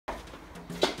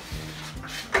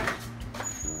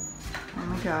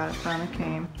god, it finally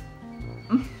came.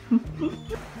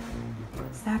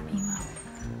 What's that, Emo?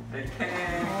 It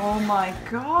came. Oh my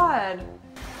god.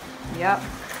 Yep.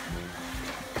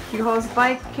 Kyuho's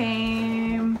bike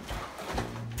came.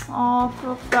 Oh,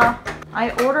 Puta.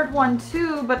 I ordered one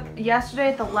too, but yesterday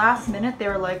at the last minute they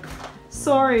were like,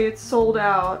 sorry, it's sold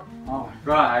out. Oh my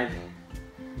god.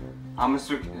 I'm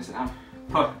so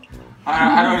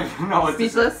I don't even know what to say.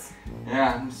 Speechless?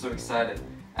 Yeah, I'm so excited.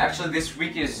 Actually, this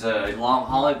week is a long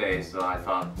holiday, so I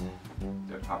thought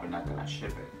they're probably not gonna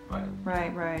ship it, but...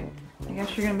 Right, right. I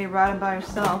guess you're gonna be riding by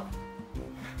yourself.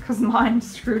 Cause mine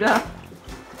screwed up.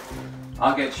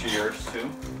 I'll get you yours too.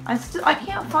 I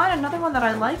can't find another one that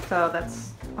I like though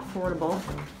that's affordable.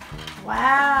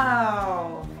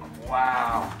 Wow.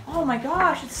 Wow. Oh my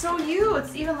gosh, it's so you.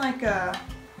 It's even like a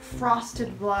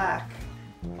frosted black.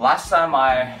 Last time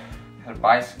I had a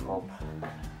bicycle,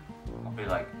 probably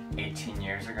like 18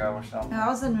 years ago or something. Yeah, I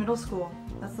was in middle school.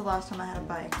 That's the last time I had a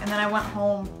bike. And then I went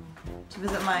home to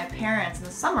visit my parents in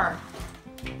the summer.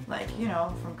 Like, you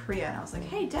know, from Korea. And I was like,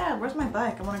 hey Dad, where's my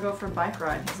bike? I want to go for a bike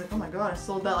ride. He's like, oh my god, I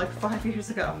sold that like 5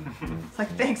 years ago. It's like,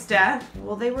 thanks Dad.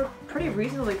 Well, they were pretty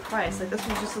reasonably priced. Like this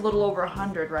was just a little over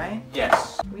 100, right?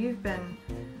 Yes. We've been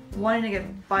wanting to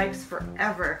get bikes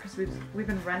forever because we've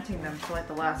been renting them for like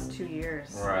the last 2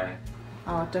 years. Right.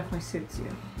 Oh, it definitely suits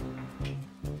you.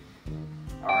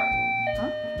 Alright. Huh?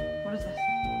 What is this?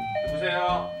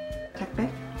 여보세요.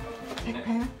 택배?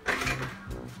 택배?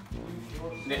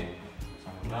 네.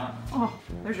 Oh,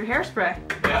 there's your hairspray.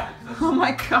 Yeah. Oh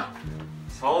my god.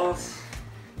 So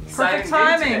Perfect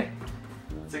timing.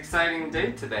 It's an exciting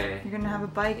day today. You're gonna have a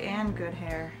bike and good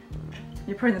hair.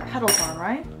 You're putting the pedals on,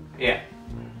 right? Yeah.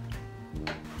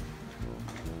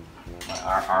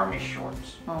 Our army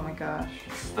shorts. Oh my gosh.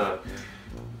 It's the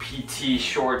PT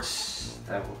shorts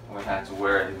that we had to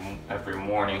wear every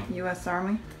morning. US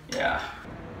Army? Yeah.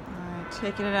 Alright,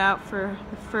 taking it out for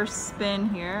the first spin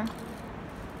here.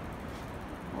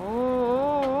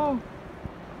 Oh,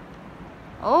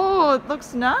 oh, it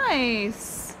looks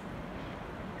nice.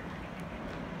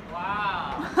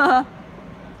 Wow.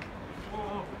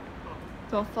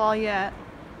 Don't fall yet.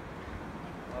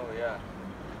 Oh yeah.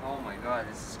 Oh my god,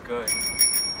 this is good.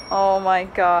 Oh my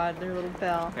god, their little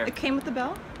bell. Here. It came with the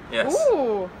bell? Yes.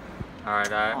 Ooh.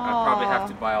 Alright, I probably have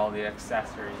to buy all the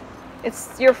accessories.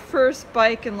 It's your first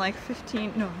bike in like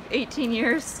 18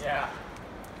 years. Yeah.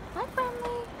 Hi, Friendly.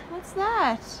 What's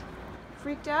that?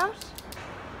 Freaked out?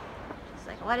 It's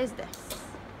like, what is this?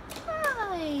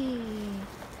 Hi.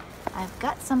 I've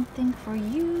got something for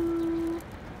you.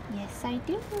 Yes, I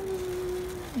do.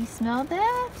 You smell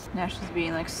that? Now she's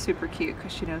being like super cute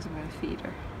because she knows I'm going to feed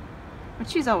her. But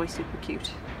she's always super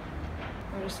cute.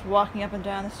 We're just walking up and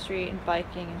down the street and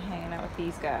biking and hanging out with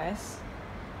these guys.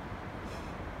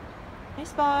 Hey,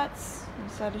 Spots. You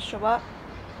decided to show up?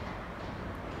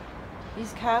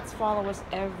 These cats follow us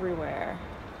everywhere.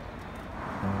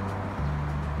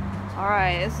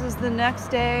 Alright, this is the next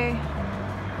day.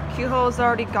 Kyuho's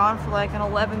already gone for like an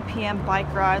 11 p.m. bike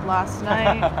ride last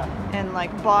night and like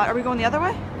bought, are we going the other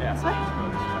way? Yeah. This way?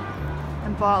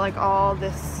 And bought like all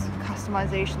this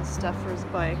customization stuff for his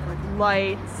bike, like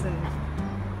lights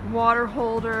and water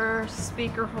holder,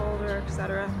 speaker holder,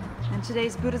 etc. And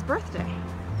today's Buddha's birthday,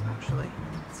 actually.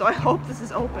 So I hope this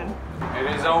is open. It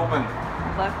is open.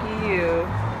 Lucky you.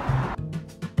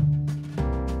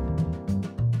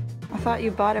 I thought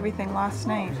you bought everything last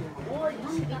night.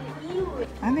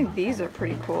 I think these are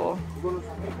pretty cool.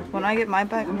 When I get my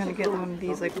bike, I'm gonna get one of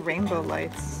these like rainbow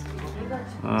lights.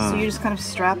 So you just kind of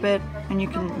strap it and you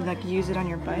can like use it on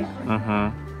your bike.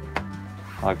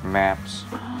 Like maps.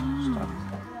 Stuff.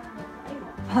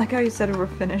 I like how you said we're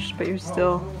finished, but you're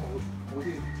still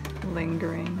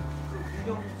lingering.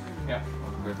 Yeah,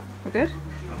 good. We're good?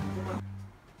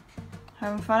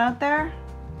 Having fun out there?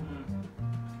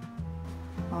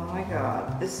 Oh my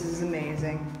god, this is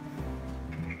amazing.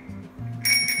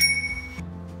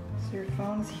 So your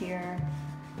phone's here,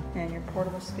 and your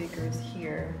portable speaker is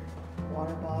here.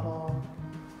 Water bottle.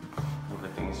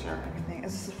 Everything is here. Everything.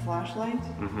 Is this a flashlight?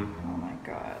 Mm-hmm. Oh my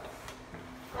god.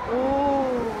 Oh,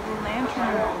 the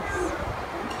lanterns.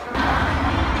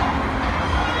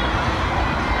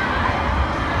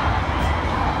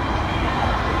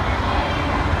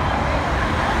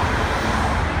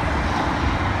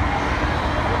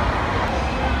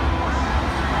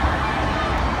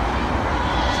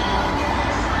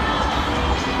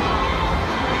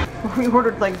 We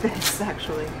ordered like this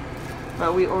actually,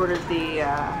 but we ordered the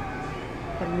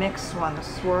mixed one, the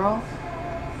swirl.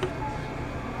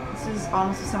 This is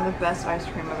honestly some of the best ice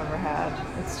cream I've ever had.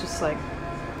 It's just like,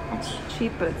 it's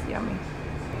cheap, but it's yummy.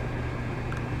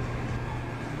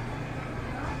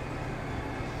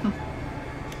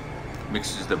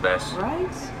 mix is the best.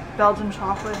 Right? Belgian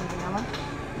chocolate and vanilla.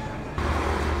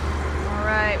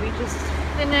 Alright, we just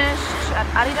finished at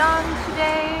ARIRANG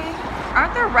today.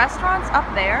 Aren't there restaurants up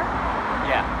there?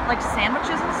 Yeah. Like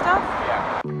sandwiches and stuff?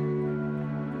 Yeah.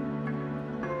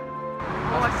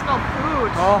 Oh, I smell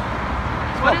food. Oh.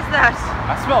 What is that?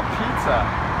 I smell pizza.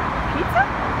 Pizza?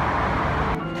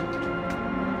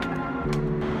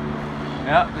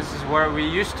 Yeah, this is where we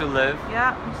used to live.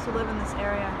 Yeah, I used to live in this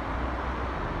area.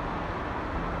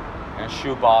 And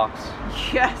shoebox.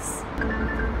 Yes.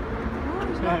 Oh,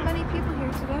 there's not many people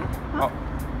here today. Huh?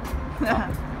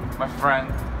 Oh. My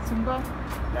friend Zumba?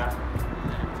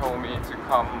 told me to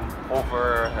come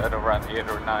over at around 8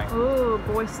 or 9. Oh,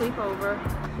 boy sleepover.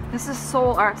 This is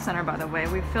Seoul Art Center, by the way.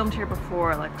 We filmed here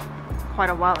before, like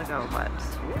quite a while ago, but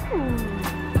ooh.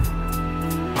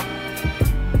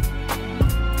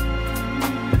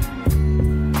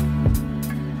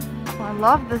 I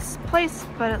love this place,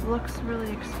 but it looks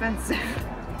really expensive.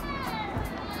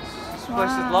 This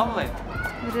place is lovely.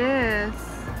 It is.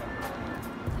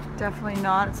 Definitely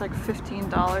not. It's like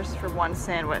 $15 for one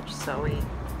sandwich, so we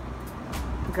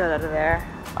got out of there.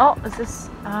 Oh, is this,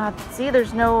 see,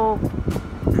 there's no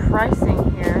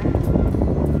pricing here.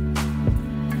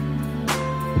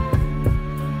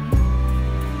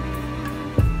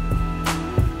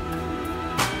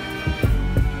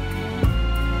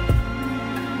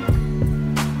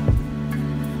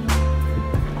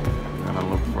 Gotta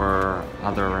look for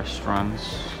other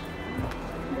restaurants.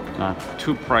 Not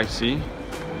too pricey.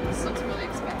 This looks really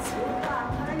expensive.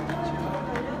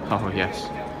 Oh yes.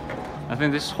 I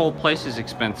think this whole place is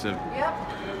expensive. Yep.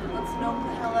 Let's gnome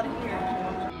the hell out of here.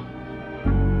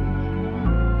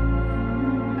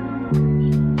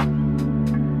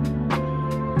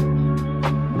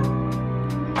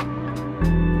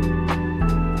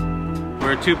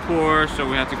 We're too poor, so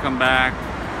we have to come back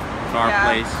to our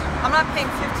place. I'm not paying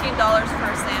 $15 for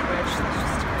a sandwich. That's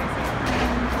just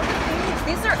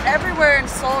crazy. These are everywhere in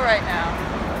Seoul right now.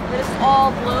 They just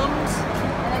all bloomed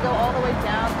and they go all the way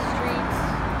down the street.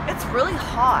 It's really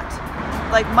hot.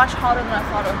 Like much hotter than I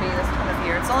thought it would be this time of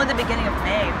year. It's only the beginning of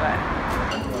May, but...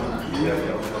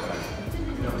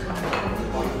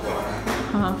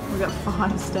 we got pho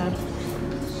instead.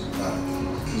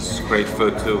 This is great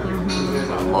food too.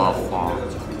 I love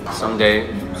pho.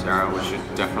 Someday, Sarah, we should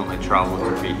definitely travel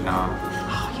to Vietnam.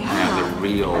 Oh, And have the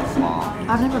real pho.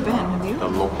 I've never been, have you? The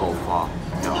local pho.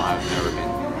 No, I've never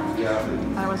been.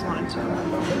 I always wanted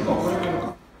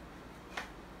to.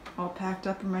 All packed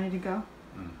up and ready to go?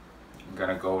 I'm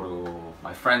gonna go to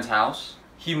my friend's house.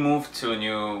 He moved to a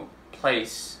new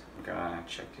place. I'm gonna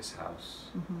check his house.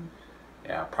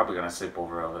 Yeah, probably gonna sleep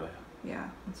over there. Yeah,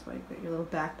 that's why you got your little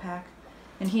backpack.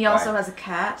 And he also has a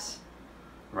cat.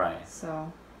 Right.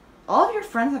 So, all of your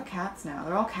friends have cats now.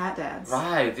 They're all cat dads.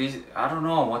 Right. These, I don't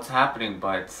know what's happening,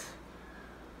 but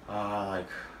like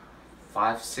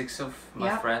 5, 6 of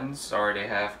my friends already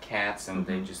have cats, and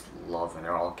they just love them.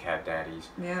 They're all cat daddies.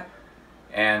 Yeah.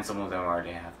 And some of them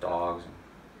already have dogs. And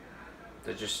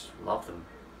they just love them.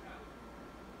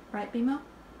 Right, Bimo?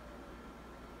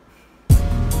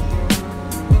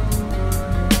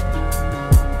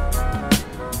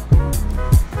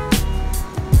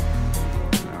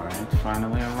 Alright,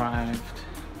 finally arrived.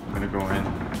 I'm gonna go in.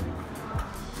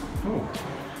 Oh.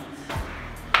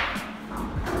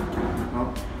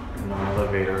 Oh, no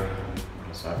elevator. I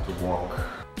guess I have to walk.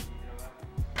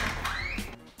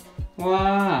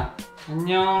 와,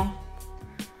 안녕.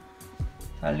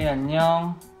 달리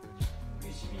안녕.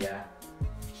 우리 집이야.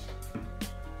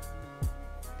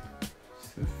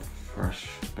 It's the first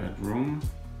bedroom.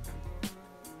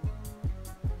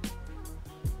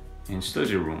 And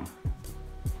study room.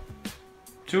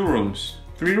 2 rooms.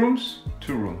 3 rooms?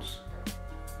 2 rooms.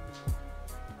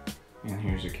 And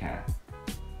here's a cat.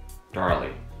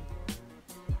 Darlie.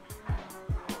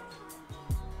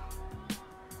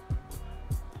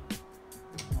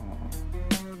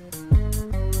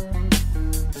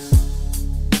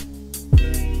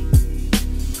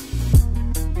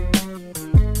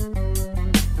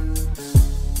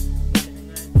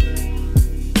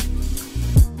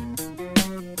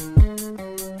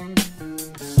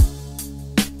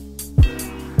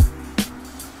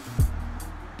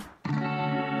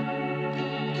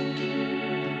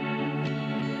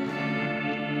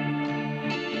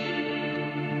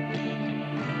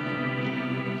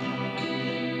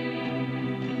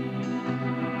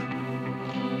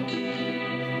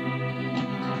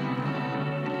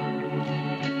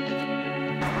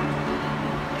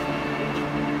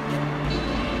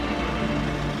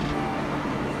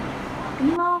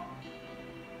 Bimo?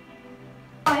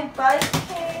 My bike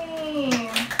came.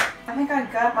 I think think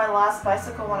I got my last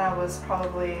bicycle when I was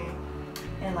probably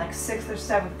in like 6th or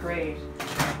 7th grade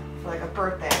for like a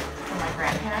birthday for my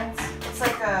grandparents. It's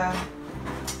like a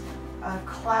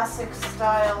classic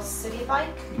style city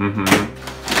bike. Mm-hmm.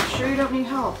 I'm sure you don't need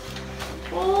help.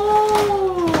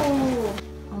 Oh!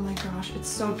 Oh my gosh, it's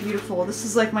so beautiful. This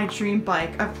is like my dream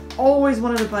bike. I've always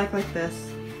wanted a bike like this.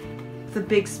 With a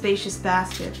big spacious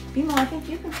basket. Bimo, I think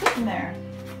you can fit in there.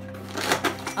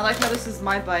 I like how this is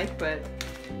my bike, but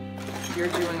you're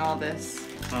doing all this.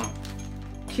 Oh.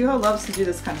 Kyuho loves to do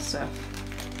this kind of stuff.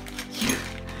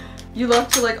 You love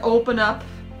to like open up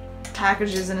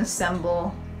packages and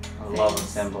assemble. I love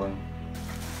assembling.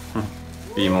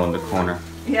 Bimo in the corner.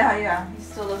 Yeah. He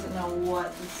still doesn't know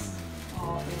what this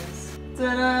all is.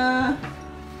 Ta-da!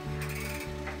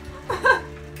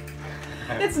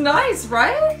 It's nice,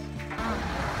 right?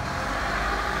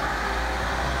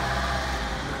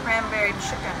 Cranberry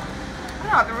chicken. I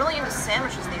don't know, I've been really into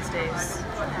sandwiches these days.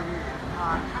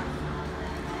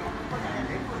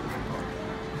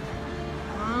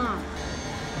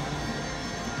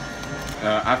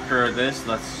 After this,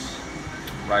 let's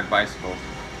ride bicycles.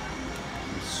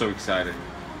 I'm so excited.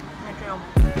 Me too.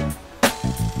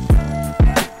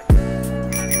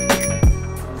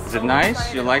 Is it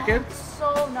nice? You like it? It's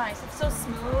so nice. It's so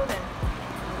smooth, and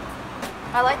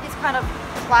I like these kind of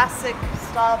classic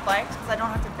style bikes because I don't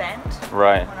have to bend.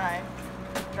 Right. When I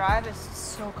drive, it's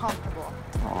so comfortable.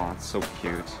 Oh, it's so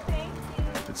cute. Thank you.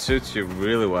 It suits you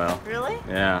really well. Really?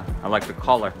 Yeah, I like the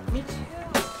color. Me too.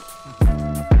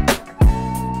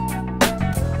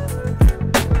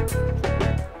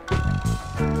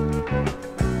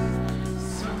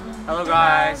 Hello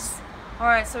guys.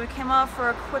 Alright, so we came out for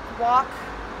a quick walk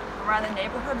around the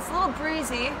neighborhood. It's a little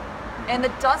breezy, and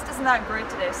the dust isn't that great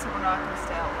today, so we're not going to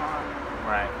stay out long.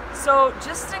 Right. So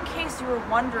just in case you were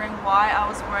wondering why I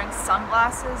was wearing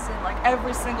sunglasses in like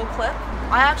every single clip,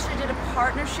 I actually did a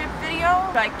partnership video.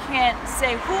 I can't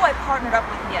say who I partnered up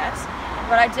with yet,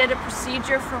 but I did a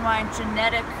procedure for my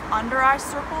genetic under eye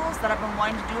circles that I've been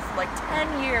wanting to do for like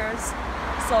 10 years.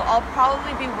 So I'll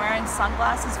probably be wearing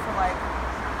sunglasses for like,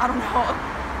 I don't know,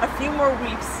 a few more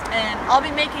weeks, and I'll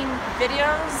be making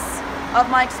videos of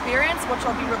my experience, which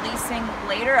I'll be releasing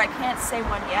later. I can't say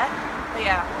when yet, but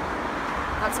yeah,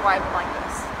 that's why I've been like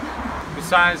this.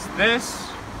 Besides this,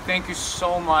 thank you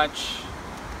so much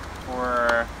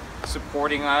for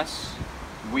supporting us.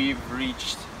 We've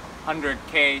reached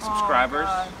 100K subscribers.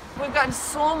 Oh, we've gotten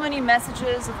so many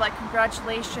messages of like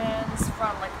congratulations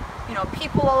from like, you know,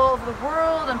 people all over the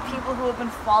world and people who have been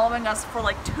following us for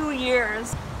like 2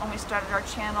 years when we started our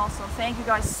channel. So thank you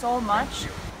guys so much.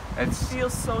 It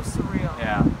feels so surreal.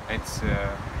 Yeah,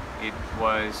 it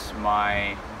was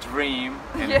my dream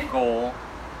and goal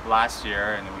last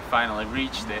year, and we finally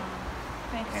reached it.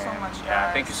 Thank you so much, guys.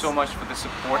 Yeah, thank you so much for the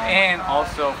support, and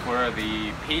also for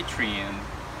the Patreon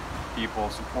people,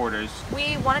 supporters.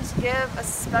 We wanted to give a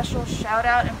special shout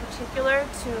out in particular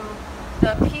to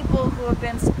the people who have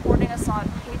been supporting us on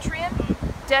Patreon.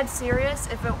 Dead serious,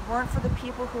 if it weren't for the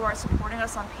people who are supporting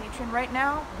us on Patreon right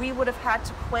now, we would have had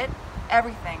to quit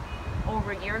everything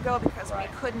over a year ago because we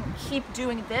couldn't keep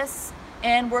doing this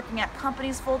and working at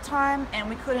companies full time, and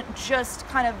we couldn't just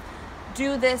kind of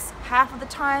do this half of the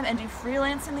time and do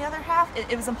freelancing the other half.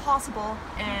 It was impossible,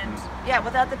 and yeah,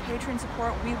 without the Patreon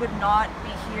support, we would not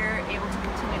be here able to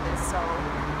continue this. So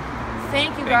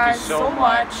thank you guys so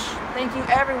much. Thank you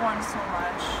everyone so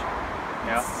much.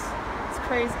 Yeah. It's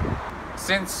crazy.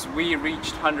 Since we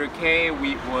reached 100K,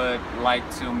 we would like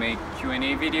to make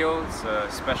Q&A videos,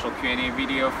 a special Q&A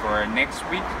video for next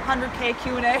week. 100K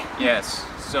Q&A? Yes.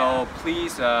 So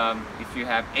please, if you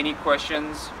have any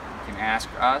questions, you can ask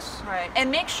us. Right. And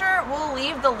make sure we'll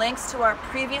leave the links to our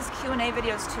previous Q&A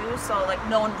videos too, so like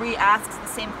no one re-asks the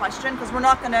same question, because we're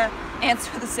not going to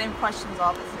answer the same questions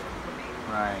obviously.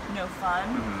 Right. No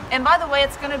fun. And by the way,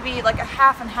 it's going to be like a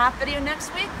half and half video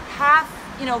next week. Half,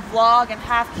 you know, vlog and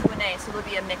half Q&A, so there'll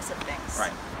be a mix of things.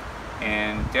 Right.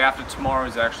 And day after tomorrow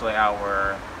is actually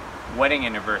our wedding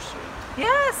anniversary.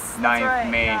 Yes, 9th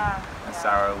May. Yeah. That's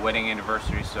our wedding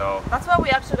anniversary, so... That's why we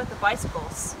actually got the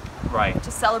bicycles. Right.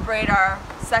 To celebrate our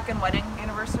 2nd wedding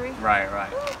anniversary. Right.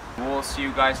 We'll see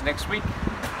you guys next week.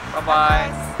 Bye-bye. Bye,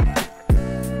 guys.